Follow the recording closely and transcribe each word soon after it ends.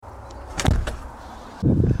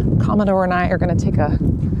Commodore and I are going to take a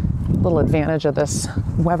little advantage of this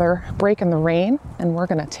weather break in the rain, and we're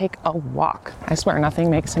going to take a walk. I swear nothing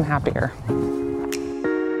makes him happier.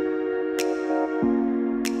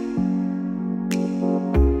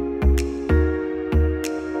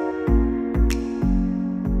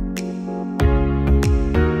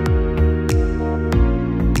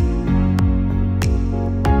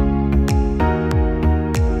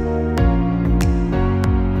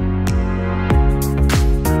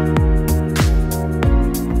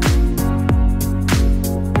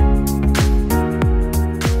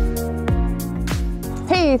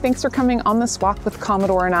 Thanks for coming on this walk with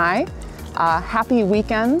Commodore and I. Happy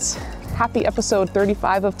weekends. Happy episode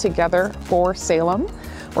 35 of Together for Salem.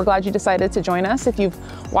 We're glad you decided to join us. If you've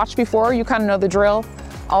watched before, you kind of know the drill.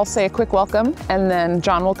 I'll say a quick welcome, and then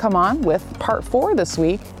John will come on with part 4 this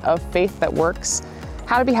week of Faith That Works,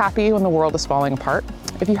 how to be happy when the world is falling apart.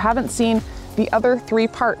 If you haven't seen the other 3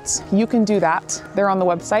 parts, you can do that. They're on the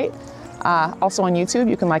website. Also on YouTube,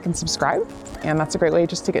 you can like and subscribe. And that's a great way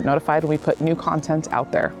just to get notified when we put new content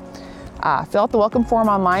out there. Fill out the welcome form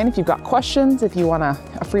online if you've got questions, if you want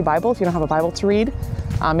a free Bible, if you don't have a Bible to read.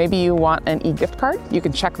 Maybe you want an e-gift card, you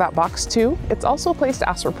can check that box too. It's also a place to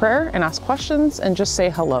ask for prayer and ask questions and just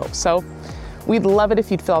say hello. So we'd love it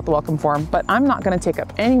if you'd fill out the welcome form, but I'm not gonna take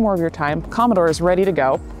up any more of your time. Commodore is ready to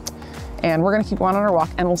go, and we're gonna keep on our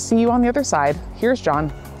walk, and we'll see you on the other side. Here's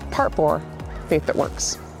John, part 4, Faith That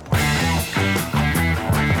Works.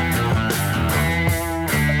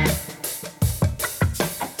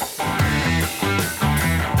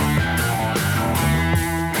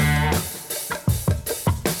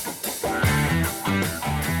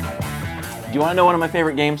 Do you want to know one of my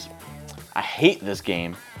favorite games? I hate this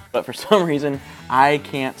game, but for some reason, I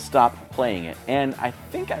can't stop playing it. And I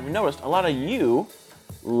think I've noticed a lot of you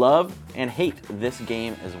love and hate this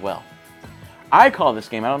game as well. I call this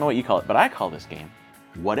game, I don't know what you call it, but I call this game,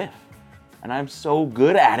 What If? And I'm so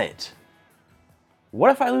good at it.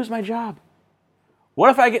 What if I lose my job? What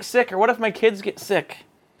if I get sick, or what if my kids get sick?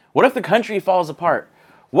 What if the country falls apart?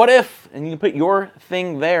 What if, and you can put your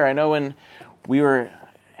thing there. I know when we were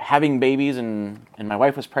having babies and my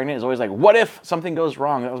wife was pregnant, it's always like, what if something goes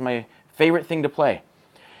wrong? That was my favorite thing to play.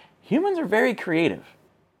 Humans are very creative.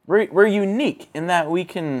 We're unique in that we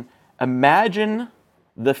can imagine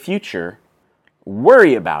the future,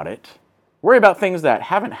 worry about it, worry about things that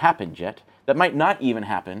haven't happened yet, that might not even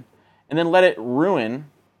happen, and then let it ruin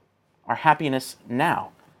our happiness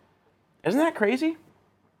now. Isn't that crazy?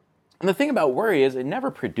 And the thing about worry is it never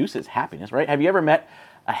produces happiness, right? Have you ever met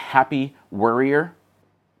a happy worrier?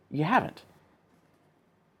 You haven't.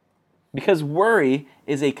 Because worry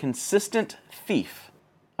is a consistent thief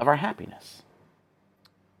of our happiness.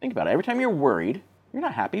 Think about it. Every time you're worried, you're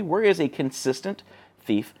not happy. Worry is a consistent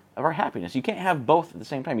thief of our happiness. You can't have both at the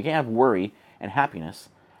same time. You can't have worry and happiness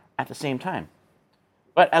at the same time.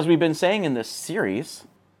 But as we've been saying in this series,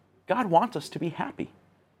 God wants us to be happy.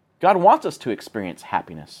 God wants us to experience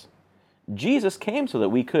happiness. Jesus came so that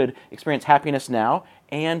we could experience happiness now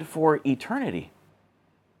and for eternity.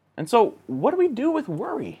 And so, what do we do with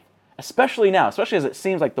worry? Especially now, especially as it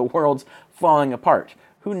seems like the world's falling apart.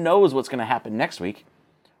 Who knows what's going to happen next week?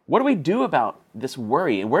 What do we do about this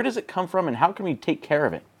worry? And where does it come from? And how can we take care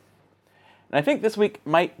of it? And I think this week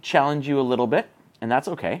might challenge you a little bit. And that's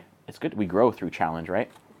okay. It's good. We grow through challenge,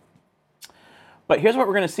 right? But here's what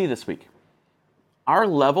we're going to see this week. Our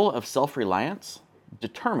level of self-reliance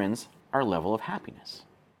determines our level of happiness.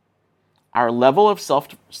 Our level of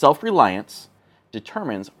self-reliance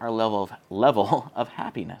determines our level of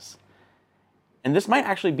happiness. And this might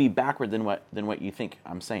actually be backward than what you think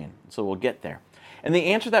I'm saying. So we'll get there. And the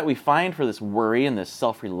answer that we find for this worry and this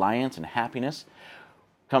self-reliance and happiness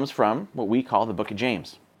comes from what we call the book of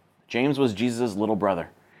James. James was Jesus' little brother.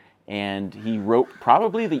 And he wrote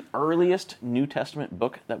probably the earliest New Testament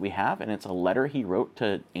book that we have, and it's a letter he wrote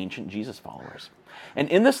to ancient Jesus followers. And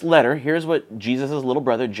in this letter, here's what Jesus' little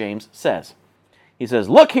brother James says. He says,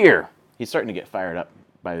 "Look here." He's starting to get fired up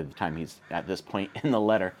by the time he's at this point in the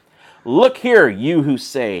letter. "Look here, you who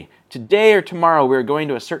say, today or tomorrow we are going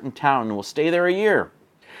to a certain town and will stay there a year.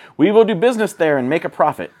 We will do business there and make a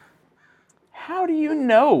profit. How do you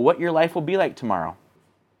know what your life will be like tomorrow?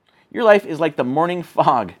 Your life is like the morning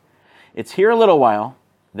fog. It's here a little while,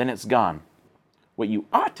 then it's gone. What you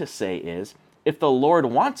ought to say is, if the Lord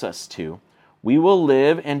wants us to, we will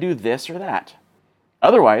live and do this or that.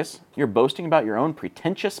 Otherwise, you're boasting about your own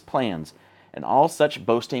pretentious plans, and all such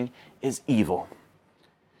boasting is evil."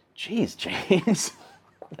 Jeez, James.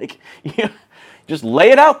 You just lay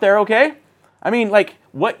it out there, okay? I mean,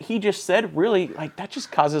 what he just said, really, that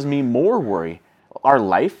just causes me more worry. Our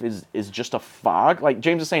life is just a fog. Like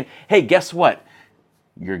James is saying, hey, guess what?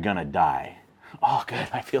 You're going to die. Oh, good.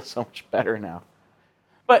 I feel so much better now.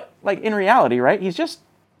 But like in reality, right? He's just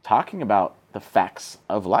talking about the facts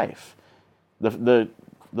of life. The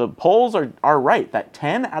polls are right that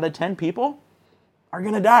 10 out of 10 people are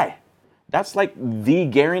going to die. That's like the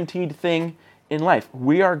guaranteed thing in life.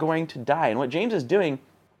 We are going to die. And what James is doing,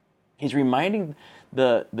 he's reminding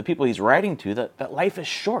the people he's writing to that life is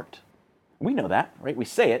short. We know that, right? We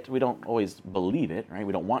say it. We don't always believe it, right?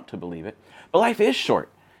 We don't want to believe it. But life is short.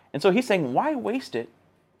 And so he's saying, why waste it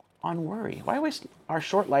on worry? Why waste our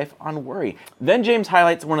short life on worry? Then James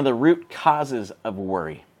highlights one of the root causes of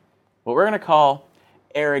worry, what we're going to call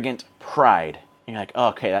arrogant pride. And you're like, oh,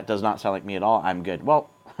 okay, that does not sound like me at all. I'm good. Well,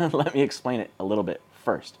 let me explain it a little bit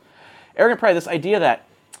first. Arrogant pride, this idea that,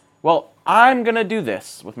 well, I'm going to do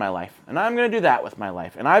this with my life, and I'm going to do that with my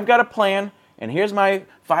life, and I've got a plan, and here's my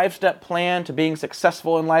 5-step plan to being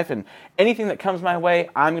successful in life, and anything that comes my way,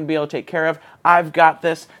 I'm going to be able to take care of. I've got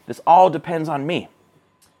this. This all depends on me.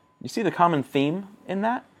 You see the common theme in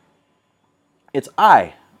that? It's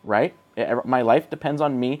I, right? My life depends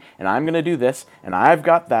on me, and I'm going to do this, and I've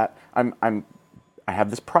got that. I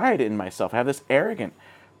have this pride in myself. I have this arrogant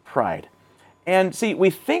pride. And see,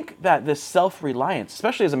 we think that this self-reliance,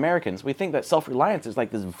 especially as Americans, we think that self-reliance is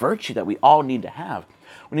like this virtue that we all need to have.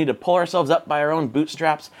 We need to pull ourselves up by our own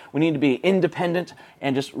bootstraps. We need to be independent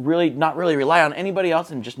and just not really rely on anybody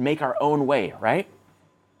else and just make our own way, right?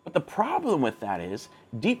 But the problem with that is,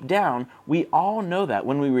 deep down, we all know that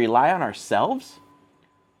when we rely on ourselves,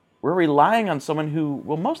 we're relying on someone who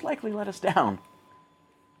will most likely let us down.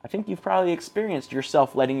 I think you've probably experienced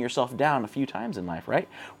yourself letting yourself down a few times in life, right?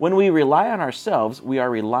 When we rely on ourselves, we are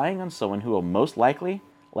relying on someone who will most likely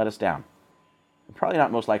let us down. Probably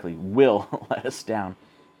not most likely, will let us down.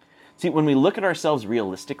 See, when we look at ourselves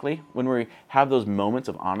realistically, when we have those moments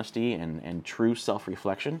of honesty and true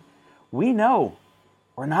self-reflection, we know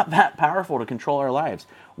we're not that powerful to control our lives.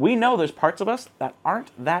 We know there's parts of us that aren't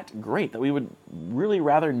that great, that we would really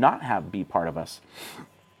rather not have be part of us.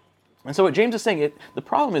 And so what James is saying, the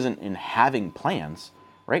problem isn't in having plans,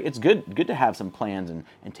 right? It's good to have some plans and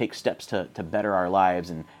take steps to better our lives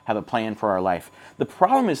and have a plan for our life. The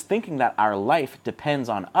problem is thinking that our life depends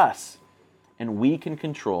on us and we can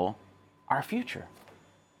control our future.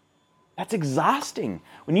 That's exhausting.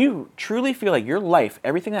 When you truly feel like your life,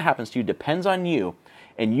 everything that happens to you depends on you,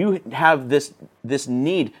 and you have this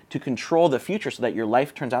need to control the future so that your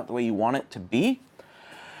life turns out the way you want it to be,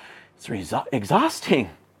 it's exhausting.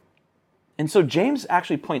 And so James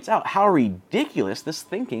actually points out how ridiculous this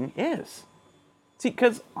thinking is. See,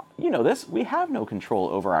 because you know this, we have no control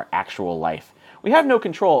over our actual life. We have no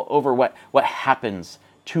control over what happens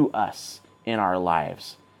to us in our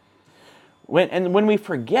lives. When we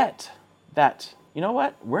forget that, you know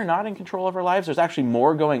what, we're not in control of our lives, there's actually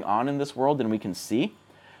more going on in this world than we can see,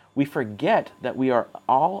 we forget that we are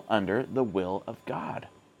all under the will of God.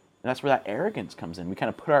 And that's where that arrogance comes in. We kind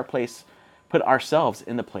of put ourselves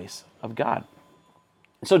in the place of God.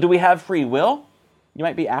 So do we have free will? You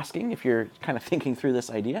might be asking if you're kind of thinking through this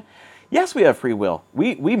idea. Yes, we have free will.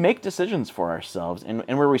 We make decisions for ourselves, and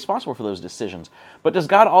we're responsible for those decisions. But does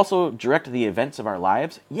God also direct the events of our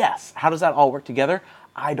lives? Yes. How does that all work together?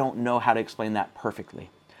 I don't know how to explain that perfectly.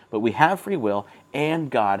 But we have free will,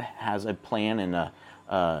 and God has a plan and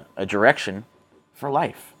a direction for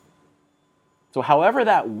life. So however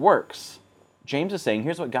that works, James is saying,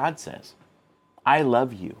 here's what God says. I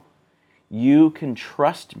love you. You can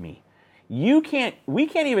trust me. We can't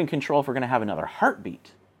even control if we're going to have another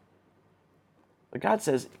heartbeat. But God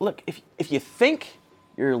says, look, if you think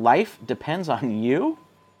your life depends on you,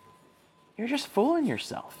 you're just fooling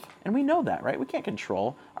yourself. And we know that, right? We can't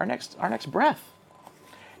control our next breath.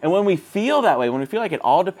 And when we feel that way, when we feel like it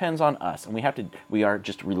all depends on us, and we are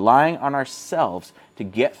just relying on ourselves to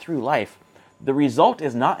get through life, the result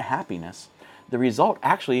is not happiness. The result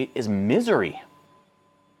actually is misery.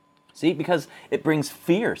 See, because it brings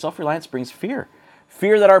fear. Self-reliance brings fear.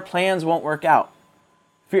 Fear that our plans won't work out.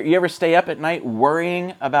 Fear, you ever stay up at night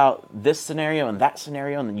worrying about this scenario and that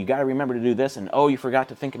scenario, and then you got to remember to do this, and oh, you forgot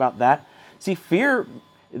to think about that? See, fear,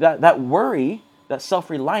 that worry, that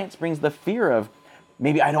self-reliance brings the fear of,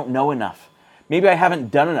 maybe I don't know enough. Maybe I haven't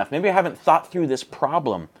done enough. Maybe I haven't thought through this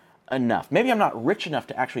problem enough. Maybe I'm not rich enough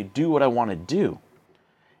to actually do what I want to do.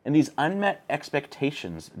 And these unmet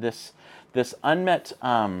expectations, this unmet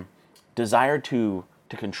desire to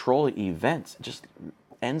control events just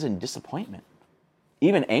ends in disappointment,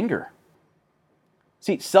 even anger.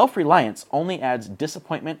 See, self-reliance only adds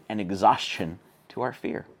disappointment and exhaustion to our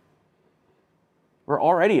fear. We're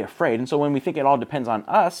already afraid. And so when we think it all depends on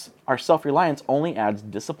us, our self-reliance only adds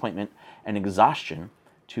disappointment and exhaustion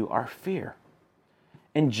to our fear.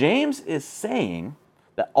 And James is saying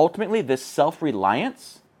that ultimately this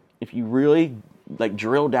self-reliance, if you really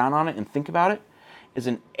drill down on it and think about it, is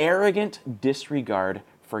an arrogant disregard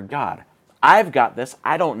for God. I've got this.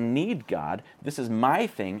 I don't need God. This is my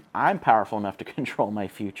thing. I'm powerful enough to control my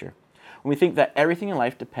future. When we think that everything in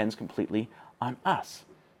life depends completely on us.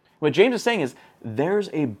 What James is saying is there's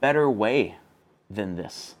a better way than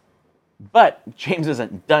this. But James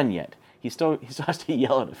isn't done yet. He still has to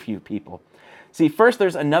yell at a few people. See, first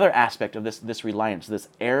there's another aspect of this reliance, this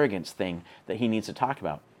arrogance thing that he needs to talk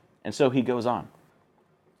about. And so he goes on.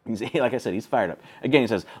 Like I said, he's fired up. Again, he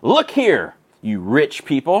says, "Look here, you rich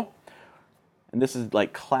people." And this is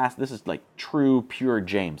like true, pure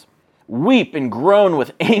James. "Weep and groan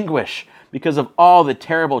with anguish because of all the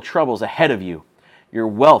terrible troubles ahead of you. Your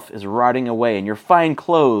wealth is rotting away, and your fine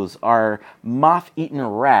clothes are moth-eaten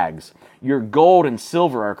rags. Your gold and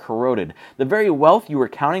silver are corroded. The very wealth you were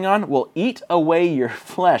counting on will eat away your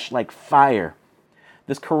flesh like fire.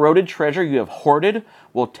 This corroded treasure you have hoarded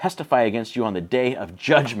will testify against you on the day of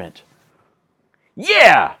judgment."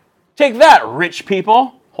 Yeah! Take that, rich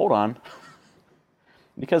people! Hold on.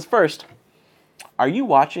 Because first, are you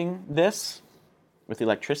watching this with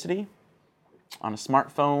electricity? On a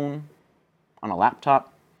smartphone? On a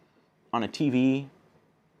laptop? On a TV?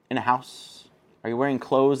 In a house? Are you wearing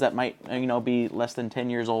clothes that might, be less than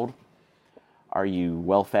 10 years old? Are you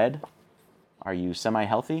well-fed? Are you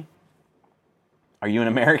semi-healthy? Are you an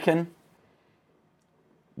American?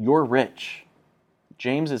 You're rich.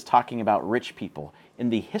 James is talking about rich people.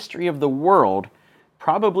 In the history of the world,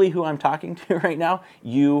 probably who I'm talking to right now,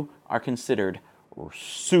 you are considered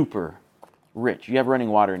super rich. You have running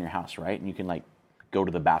water in your house, right? And you can go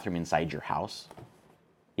to the bathroom inside your house.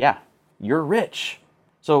 Yeah, you're rich.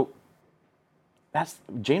 So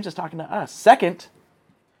James is talking to us. Second,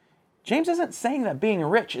 James isn't saying that being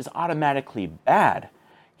rich is automatically bad.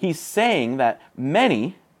 He's saying that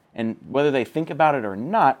many, and whether they think about it or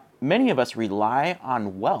not, many of us rely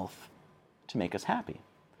on wealth to make us happy.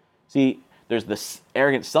 See, there's this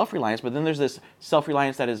arrogant self-reliance, but then there's this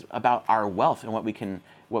self-reliance that is about our wealth and what we can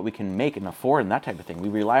make and afford and that type of thing. We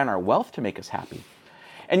rely on our wealth to make us happy.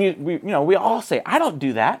 And we all say, I don't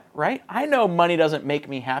do that, right? I know money doesn't make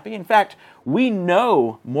me happy. In fact, we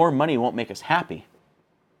know more money won't make us happy.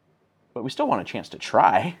 But we still want a chance to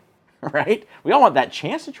try, right? We all want that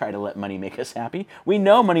chance to try to let money make us happy. We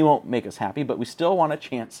know money won't make us happy, but we still want a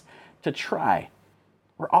chance to try.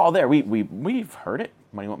 We're all there. We've heard it.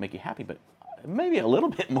 Money won't make you happy, but maybe a little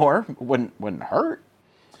bit more wouldn't hurt.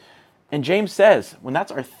 And James says, when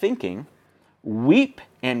that's our thinking, weep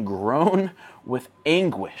and groan with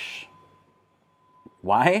anguish.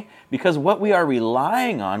 Why? Because what we are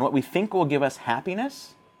relying on, what we think will give us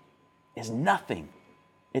happiness, is nothing.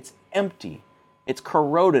 It's empty. It's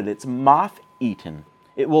corroded. It's moth-eaten.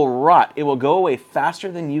 It will rot. It will go away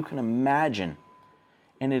faster than you can imagine.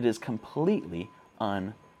 And it is completely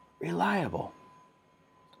unreliable.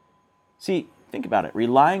 See, think about it.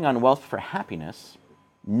 Relying on wealth for happiness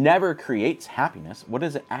never creates happiness. What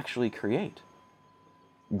does it actually create?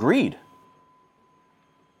 Greed.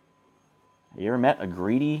 Have you ever met a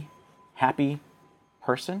greedy, happy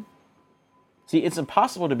person? See, it's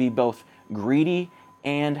impossible to be both greedy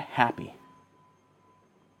and happy.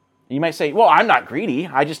 You might say, well, I'm not greedy.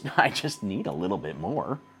 I just need a little bit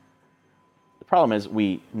more. The problem is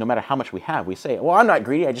no matter how much we have, we say, well, I'm not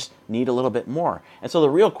greedy. I just need a little bit more. And so the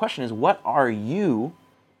real question is, what are you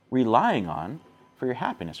relying on for your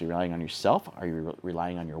happiness? Are you relying on yourself? Are you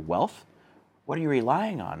relying on your wealth? What are you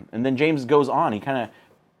relying on? And then James goes on. He kind of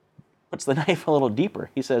puts the knife a little deeper.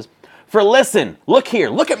 He says, for listen, look here,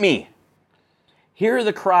 look at me. Hear are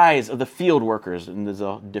the cries of the field workers, and there's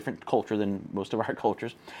a different culture than most of our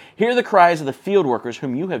cultures. Hear the cries of the field workers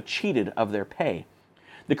whom you have cheated of their pay.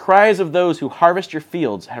 The cries of those who harvest your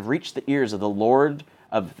fields have reached the ears of the Lord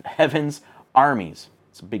of heaven's armies.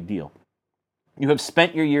 It's a big deal. You have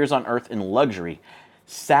spent your years on earth in luxury,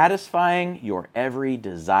 satisfying your every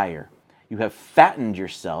desire. You have fattened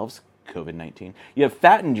yourselves, COVID-19, you have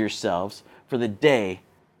fattened yourselves for the day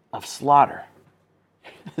of slaughter.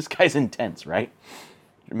 This guy's intense, right?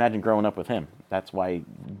 Imagine growing up with him. That's why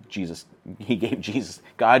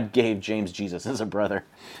God gave James Jesus as a brother.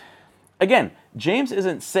 Again, James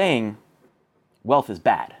isn't saying wealth is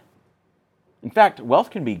bad. In fact, wealth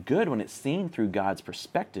can be good when it's seen through God's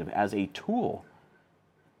perspective as a tool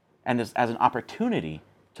and as an opportunity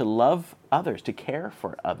to love others, to care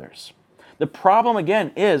for others. The problem,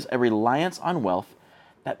 again, is a reliance on wealth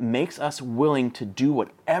that makes us willing to do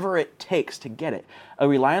whatever it takes to get it. A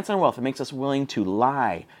reliance on wealth that makes us willing to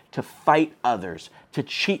lie, to fight others, to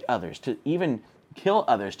cheat others, to even kill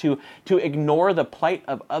others, to ignore the plight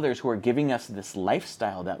of others who are giving us this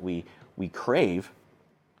lifestyle that we crave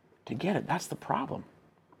to get it. That's the problem.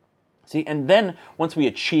 See, and then once we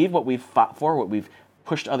achieve what we've fought for, what we've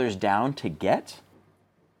pushed others down to get,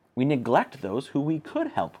 we neglect those who we could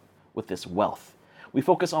help with this wealth. We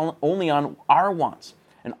focus only on our wants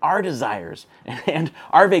and our desires and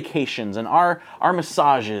our vacations and our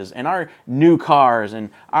massages and our new cars and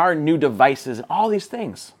our new devices and all these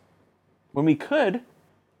things, when we could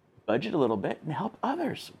budget a little bit and help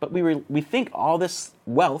others. But we think all this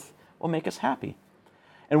wealth will make us happy.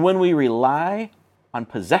 And when we rely on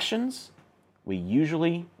possessions, we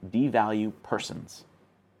usually devalue persons.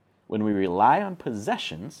 When we rely on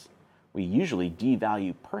possessions, we usually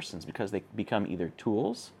devalue persons because they become either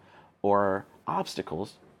tools or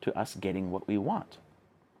obstacles to us getting what we want.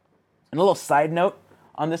 And a little side note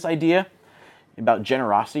on this idea about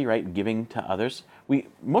generosity, right? Giving to others.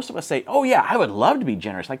 Most of us say, oh yeah, I would love to be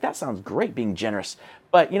generous. Like, that sounds great, being generous.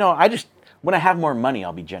 But when I have more money,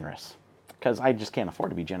 I'll be generous because I just can't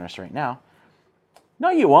afford to be generous right now. No,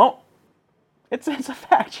 you won't. It's a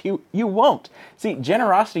fact. You won't. See,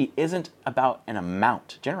 generosity isn't about an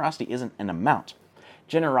amount. Generosity isn't an amount.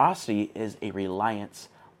 Generosity is a reliance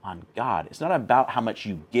on God. It's not about how much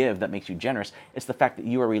you give that makes you generous. It's the fact that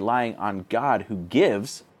you are relying on God who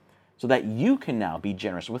gives so that you can now be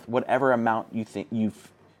generous with whatever amount you think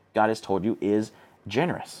God has told you is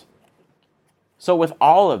generous. So with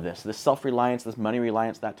all of this self-reliance, this money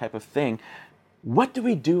reliance, that type of thing, what do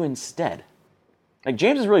we do instead? Like,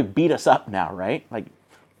 James has really beat us up now, right? Like,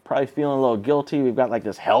 probably feeling a little guilty. We've got like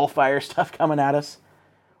this hellfire stuff coming at us.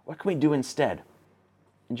 What can we do instead?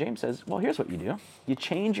 And James says, well, here's what you do. You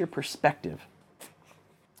change your perspective.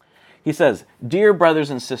 He says, dear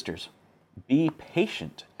brothers and sisters, be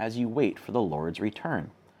patient as you wait for the Lord's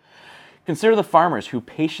return. Consider the farmers who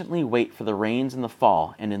patiently wait for the rains in the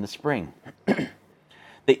fall and in the spring.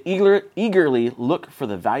 They eagerly look for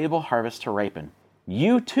the valuable harvest to ripen.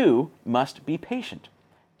 You too must be patient.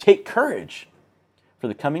 Take courage, for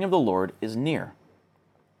the coming of the Lord is near.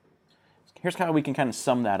 Here's how we can kind of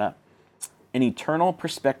sum that up. An eternal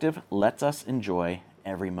perspective lets us enjoy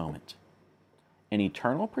every moment. An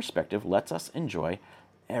eternal perspective lets us enjoy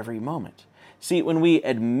every moment. See, when we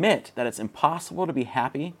admit that it's impossible to be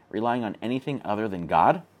happy relying on anything other than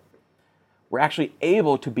God, we're actually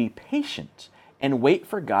able to be patient and wait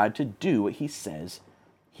for God to do what He says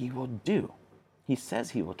He will do. He says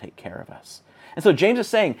He will take care of us. And so James is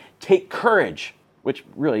saying, take courage, which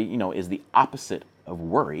really, is the opposite of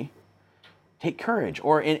worry. Take courage.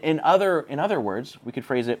 Or in other words, we could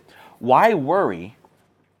phrase it, why worry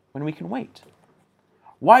when we can wait?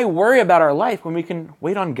 Why worry about our life when we can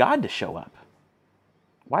wait on God to show up?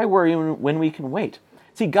 Why worry when we can wait?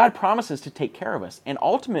 See, God promises to take care of us, and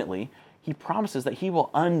ultimately, He promises that He will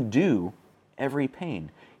undo every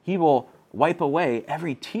pain. He will wipe away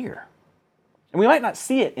every tear. And we might not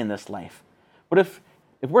see it in this life, but if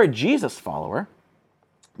we're a Jesus follower,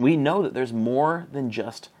 we know that there's more than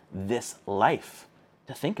just this life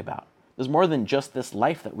to think about. There's more than just this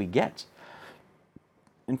life that we get.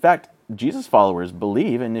 In fact, Jesus followers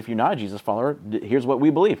believe, and if you're not a Jesus follower, here's what we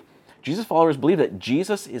believe. Jesus followers believe that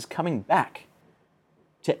Jesus is coming back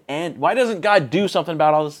to end. Why doesn't God do something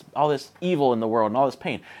about all this evil in the world and all this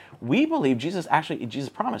pain? We believe Jesus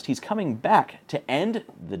promised He's coming back to end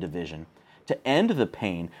the division, to end the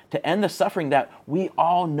pain, to end the suffering that we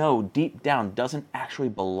all know deep down doesn't actually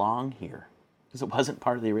belong here because it wasn't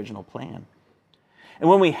part of the original plan. And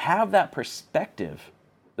when we have that perspective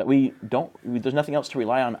that there's nothing else to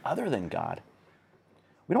rely on other than God,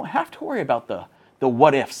 we don't have to worry about the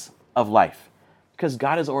what ifs of life because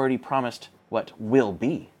God has already promised what will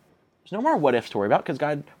be. There's no more what ifs to worry about because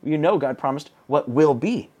God promised what will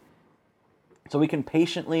be. So we can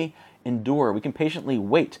patiently endure, we can patiently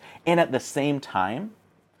wait, and at the same time,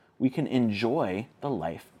 we can enjoy the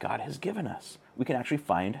life God has given us. We can actually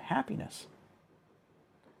find happiness.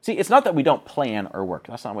 See, it's not that we don't plan or work.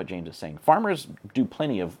 That's not what James is saying. Farmers do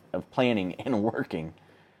plenty of planning and working.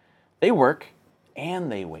 They work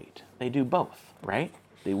and they wait. They do both, right?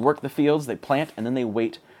 They work the fields, they plant, and then they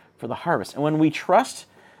wait for the harvest. And when we trust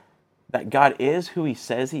that God is who He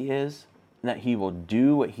says He is, and that He will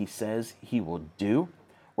do what He says He will do,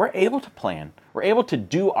 we're able to plan. We're able to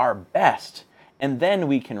do our best, and then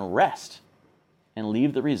we can rest and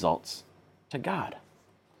leave the results to God.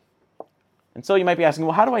 And so you might be asking,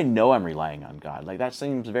 well, how do I know I'm relying on God? Like, that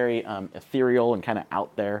seems very ethereal and kind of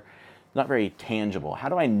out there, not very tangible. How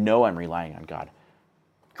do I know I'm relying on God?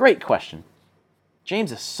 Great question.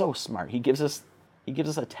 James is so smart. He gives us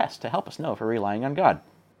a test to help us know if we're relying on God.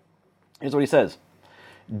 Here's what he says.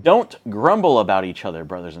 Don't grumble about each other,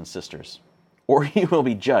 brothers and sisters, or you will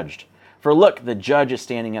be judged. For look, the judge is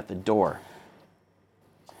standing at the door.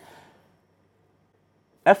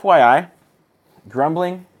 FYI,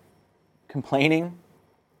 grumbling, complaining,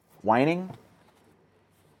 whining,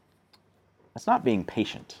 that's not being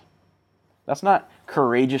patient. That's not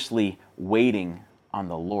courageously waiting on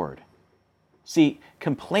the Lord. See,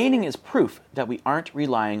 complaining is proof that we aren't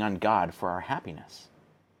relying on God for our happiness.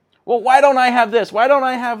 Well, why don't I have this? Why don't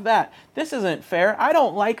I have that? This isn't fair. I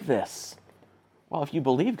don't like this. Well, if you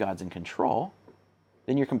believe God's in control,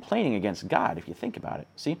 then you're complaining against God if you think about it.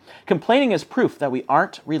 See, complaining is proof that we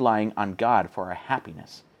aren't relying on God for our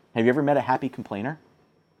happiness. Have you ever met a happy complainer?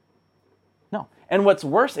 No. And what's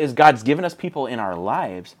worse is God's given us people in our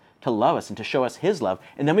lives to love us and to show us His love,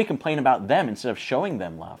 and then we complain about them instead of showing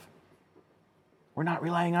them love. We're not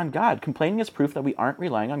relying on God. Complaining is proof that we aren't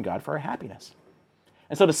relying on God for our happiness.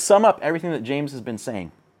 And so to sum up everything that James has been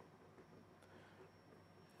saying,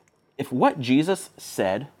 if what Jesus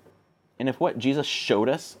said and if what Jesus showed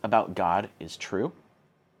us about God is true,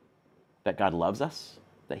 that God loves us,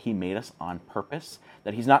 that He made us on purpose,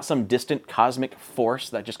 that He's not some distant cosmic force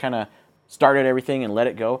that just kind of started everything and let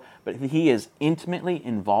it go, but He is intimately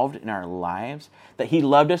involved in our lives, that He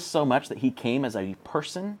loved us so much that He came as a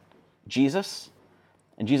person, Jesus,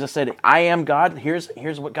 and Jesus said, I am God. Here's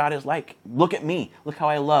what God is like. Look at me. Look how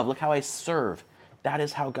I love. Look how I serve. That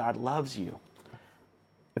is how God loves you.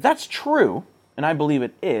 If that's true, and I believe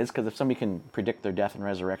it is, because if somebody can predict their death and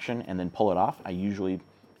resurrection and then pull it off, I usually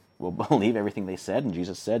will believe everything they said. And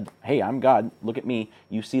Jesus said, hey, I'm God. Look at me.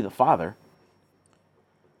 You see the Father.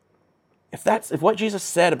 If what Jesus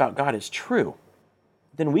said about God is true,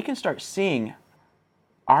 then we can start seeing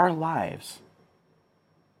our lives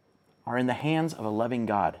are in the hands of a loving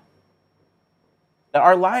God. That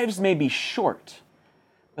our lives may be short,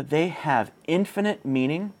 but they have infinite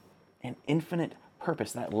meaning and infinite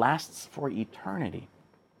purpose that lasts for eternity.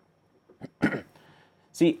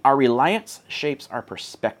 See, our reliance shapes our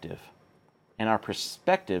perspective, and our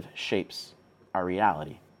perspective shapes our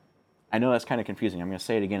reality. I know that's kind of confusing. I'm going to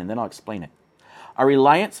say it again, and then I'll explain it. Our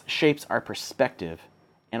reliance shapes our perspective,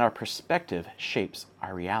 and our perspective shapes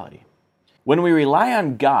our reality. When we rely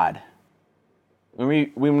on God, when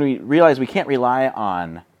we realize we can't rely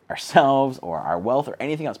on ourselves or our wealth or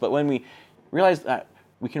anything else, but when we realize that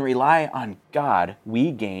we can rely on God,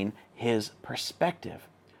 we gain His perspective.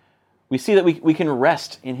 We see that we can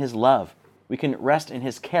rest in His love. We can rest in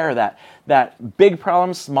His care, that big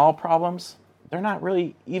problems, small problems, they're not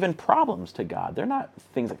really even problems to God. They're not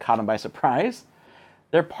things that caught Him by surprise.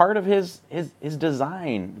 They're part of His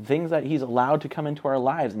design, things that He's allowed to come into our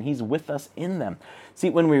lives, and He's with us in them. See,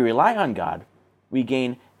 when we rely on God, we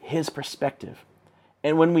gain His perspective.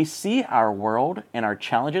 And when we see our world and our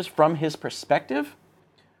challenges from His perspective,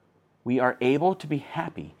 we are able to be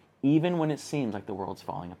happy even when it seems like the world's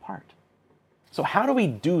falling apart. So how do we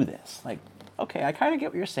do this? Like, okay, I kind of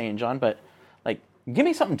get what you're saying, John, but like, give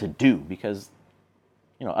me something to do, because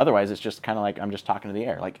otherwise it's just kind of like I'm just talking to the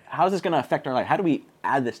air. Like, how is this going to affect our life? How do we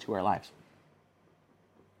add this to our lives?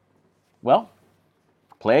 Well,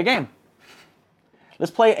 play a game.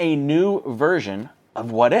 Let's play a new version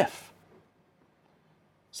of What If.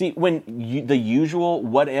 See, when the usual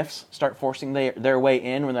what ifs start forcing their way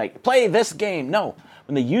in, when they're like, play this game. No,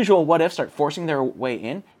 when the usual what ifs start forcing their way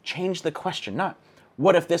in, change the question. Not,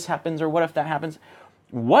 what if this happens or what if that happens?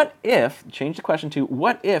 What if, change the question to,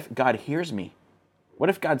 what if God hears me? What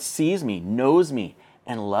if God sees me, knows me,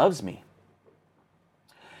 and loves me?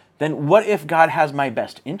 Then what if God has my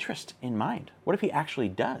best interest in mind? What if He actually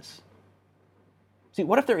does? See,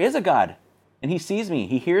 what if there is a God and He sees me,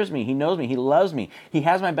 He hears me, He knows me, He loves me, He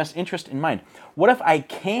has my best interest in mind? What if I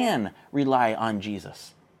can rely on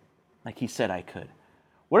Jesus like He said I could?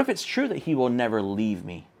 What if it's true that He will never leave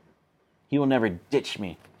me? He will never ditch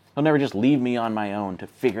me. He'll never just leave me on my own to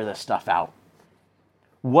figure this stuff out.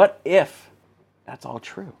 What if that's all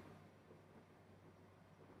true?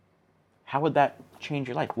 How would that change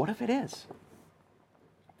your life? What if it is?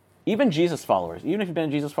 Even Jesus followers, even if you've been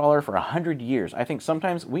a Jesus follower for 100 years, I think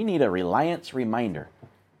sometimes we need a reliance reminder.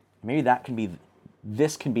 Maybe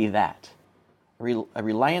this can be that. A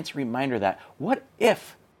reliance reminder that, what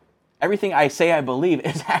if everything I say I believe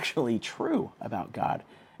is actually true about God?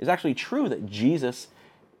 Is actually true that Jesus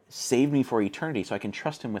saved me for eternity so I can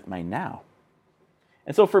trust Him with my now.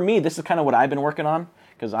 And so for me, this is kind of what I've been working on,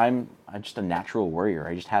 because I'm just a natural worrier.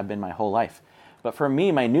 I just have been my whole life. But for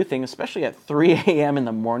me, my new thing, especially at 3 a.m. in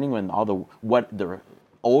the morning when all the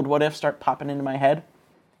old what ifs start popping into my head,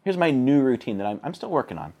 Here's my new routine that I'm still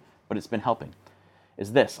working on, but it's been helping,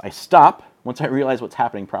 is this. I stop once I realize what's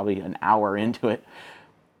happening, probably an hour into it,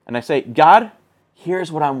 and I say, God,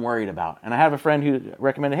 here's what I'm worried about. And I have a friend who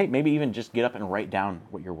recommended, hey, maybe even just get up and write down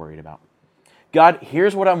what you're worried about. God,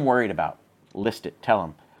 here's what I'm worried about. List it. Tell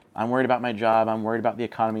him. I'm worried about my job. I'm worried about the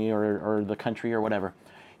economy or the country or whatever.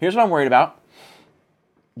 Here's what I'm worried about.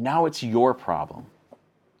 Now it's your problem.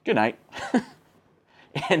 Good night.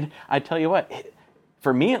 And I tell you what,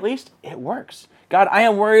 for me at least, it works. God, I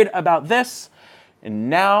am worried about this, and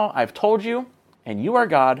now I've told you, and you are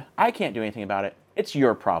God. I can't do anything about it. It's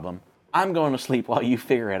your problem. I'm going to sleep while you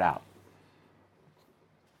figure it out.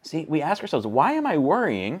 See, we ask ourselves, why am I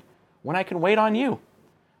worrying when I can wait on you?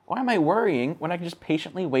 Why am I worrying when I can just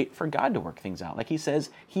patiently wait for God to work things out like he says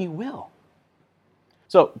he will?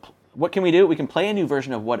 So what can we do? We can play a new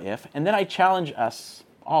version of What If, and then I challenge us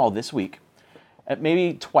all this week at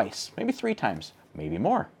maybe twice, maybe 3 times, maybe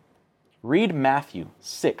more. Read Matthew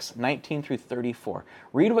 6:19 through 34.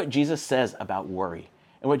 Read what Jesus says about worry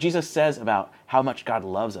and what Jesus says about how much God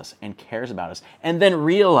loves us and cares about us. And then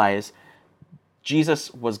realize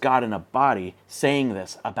Jesus was God in a body saying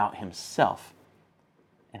this about himself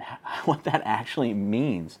and what that actually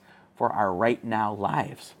means for our right now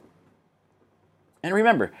lives. And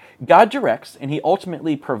remember, God directs and he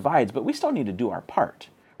ultimately provides, but we still need to do our part.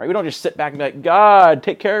 Right? We don't just sit back and be like, God,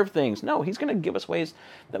 take care of things. No, he's going to give us ways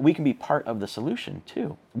that we can be part of the solution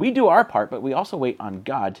too. We do our part, but we also wait on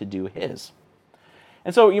God to do his.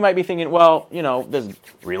 And so you might be thinking, well, this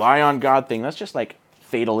rely on God thing, that's just like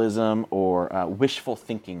fatalism or wishful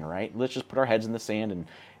thinking, right? Let's just put our heads in the sand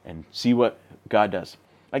and see what God does.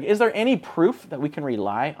 Like, is there any proof that we can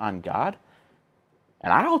rely on God?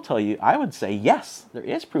 And I'll tell you, I would say yes, there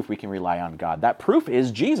is proof we can rely on God. That proof is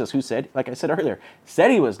Jesus, who said, like I said earlier, said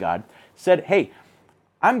he was God, said, hey,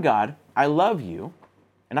 I'm God, I love you,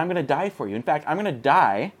 and I'm going to die for you. In fact, I'm going to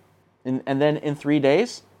die, and then in 3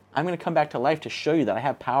 days, I'm going to come back to life to show you that I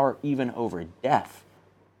have power even over death.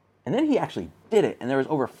 And then he actually did it, and there was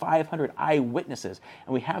over 500 eyewitnesses,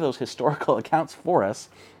 and we have those historical accounts for us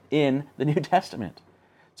in the New Testament.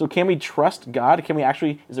 So can we trust God?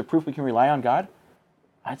 Is there proof we can rely on God?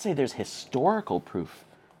 I'd say there's historical proof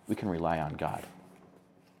we can rely on God.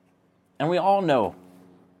 And we all know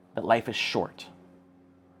that life is short.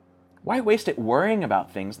 Why waste it worrying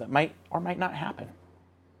about things that might or might not happen?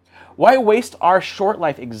 Why waste our short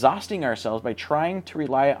life exhausting ourselves by trying to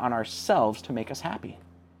rely on ourselves to make us happy?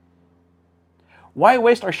 Why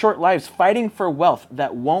waste our short lives fighting for wealth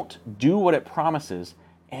that won't do what it promises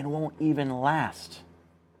and won't even last?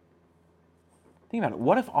 Think about it.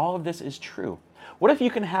 What if all of this is true? What if you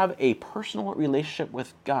can have a personal relationship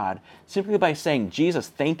with God simply by saying, Jesus,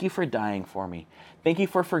 thank you for dying for me. Thank you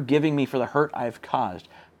for forgiving me for the hurt I've caused.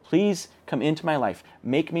 Please come into my life.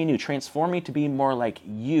 Make me new. Transform me to be more like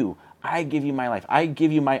you. I give you my life. I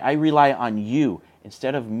rely on you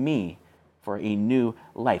instead of me for a new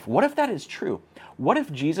life. What if that is true? What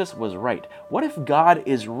if Jesus was right? What if God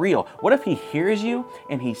is real? What if he hears you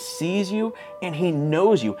and he sees you and he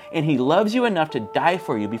knows you and he loves you enough to die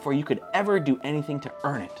for you before you could ever do anything to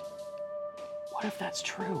earn it? What if that's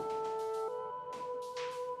true?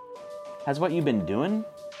 Has what you've been doing,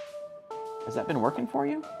 has that been working for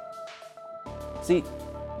you? See,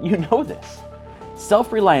 you know this.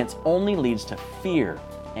 Self-reliance only leads to fear,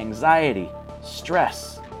 anxiety,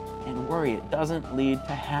 stress, and worry. It doesn't lead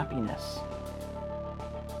to happiness.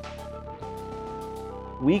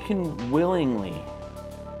 We can willingly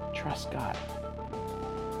trust God.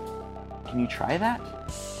 Can you try that?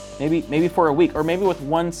 Maybe for a week, or maybe with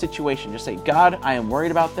one situation. Just say, God, I am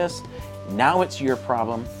worried about this. Now it's your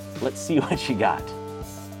problem. Let's see what you got.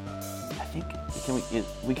 I think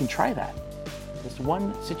we can try that. Just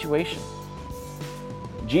one situation.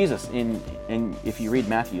 Jesus, if you read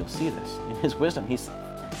Matthew, you'll see this. In his wisdom, he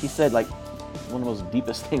said, like, one of the most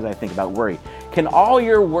deepest things I think about worry. Can all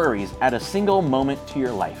your worries add a single moment to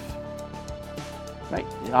your life? Right?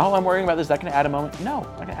 All I'm worrying about is that going to add a moment? No,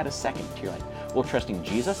 not going to add a second to your life. Will trusting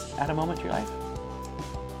Jesus add a moment to your life?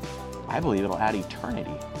 I believe it'll add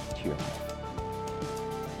eternity to your life.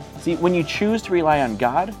 See, when you choose to rely on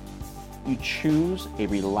God, you choose a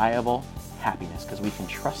reliable happiness because we can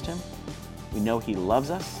trust him, we know he loves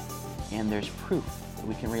us, and there's proof that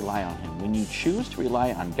we can rely on him. When you choose to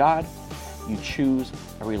rely on God, you choose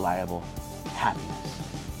a reliable happiness.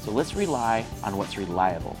 So let's rely on what's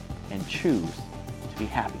reliable and choose to be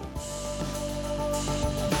happy.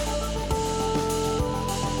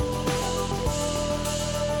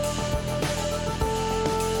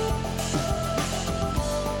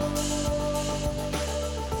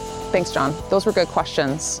 Thanks, John. Those were good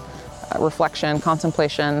questions. reflection,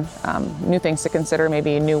 contemplation, new things to consider,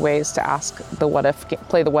 maybe new ways to ask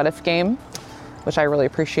play the what if game, which I really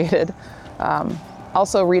appreciated.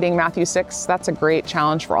 Also reading Matthew 6, that's a great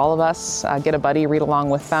challenge for all of us. Get a buddy, read along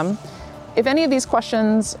with them. If any of these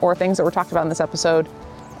questions or things that were talked about in this episode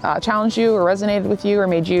challenged you or resonated with you or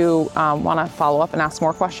made you want to follow up and ask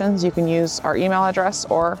more questions, you can use our email address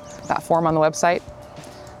or that form on the website.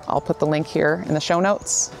 I'll put the link here in the show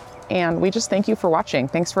notes. And we just thank you for watching.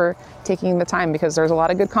 Thanks for taking the time, because there's a lot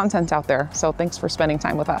of good content out there. So thanks for spending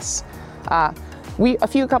time with us. A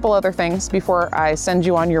couple other things before I send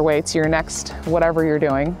you on your way to your next whatever you're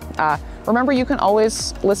doing. Remember, you can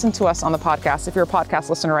always listen to us on the podcast. If you're a podcast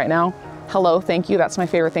listener right now, hello, thank you. That's my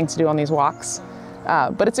favorite thing to do on these walks.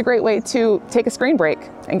 But it's a great way to take a screen break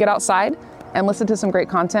and get outside and listen to some great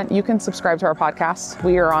content. You can subscribe to our podcast.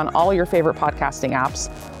 We are on all your favorite podcasting apps.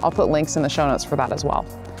 I'll put links in the show notes for that as well.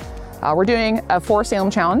 We're doing a For Salem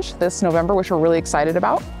Challenge this November, which we're really excited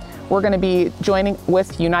about. We're going to be joining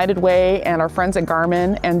with United Way and our friends at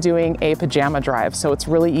Garmin and doing a pajama drive. So it's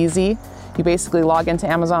really easy. You basically log into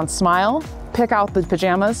Amazon Smile, pick out the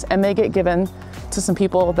pajamas, and they get given to some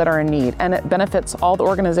people that are in need. And it benefits all the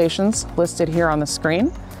organizations listed here on the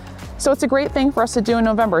screen. So it's a great thing for us to do in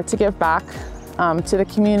November, to give back to the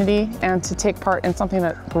community and to take part in something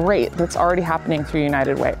that's already happening through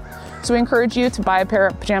United Way. So we encourage you to buy a pair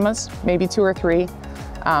of pajamas, maybe 2 or 3.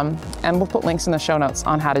 And we'll put links in the show notes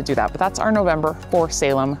on how to do that. But that's our November For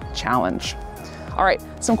Salem Challenge. All right,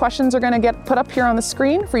 some questions are going to get put up here on the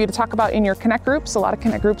screen for you to talk about in your Connect groups. A lot of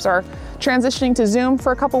Connect groups are transitioning to Zoom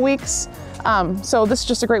for a couple weeks. So this is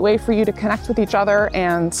just a great way for you to connect with each other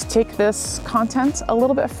and take this content a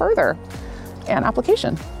little bit further and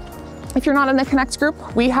application. If you're not in a Connect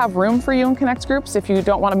group, we have room for you in Connect groups. If you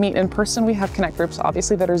don't want to meet in person, we have Connect groups,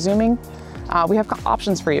 obviously, that are Zooming. We have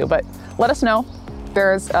options for you, but let us know.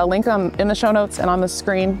 There's a link in the show notes and on the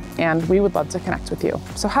screen, and we would love to connect with you.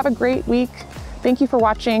 So have a great week. Thank you for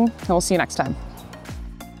watching, and we'll see you next time.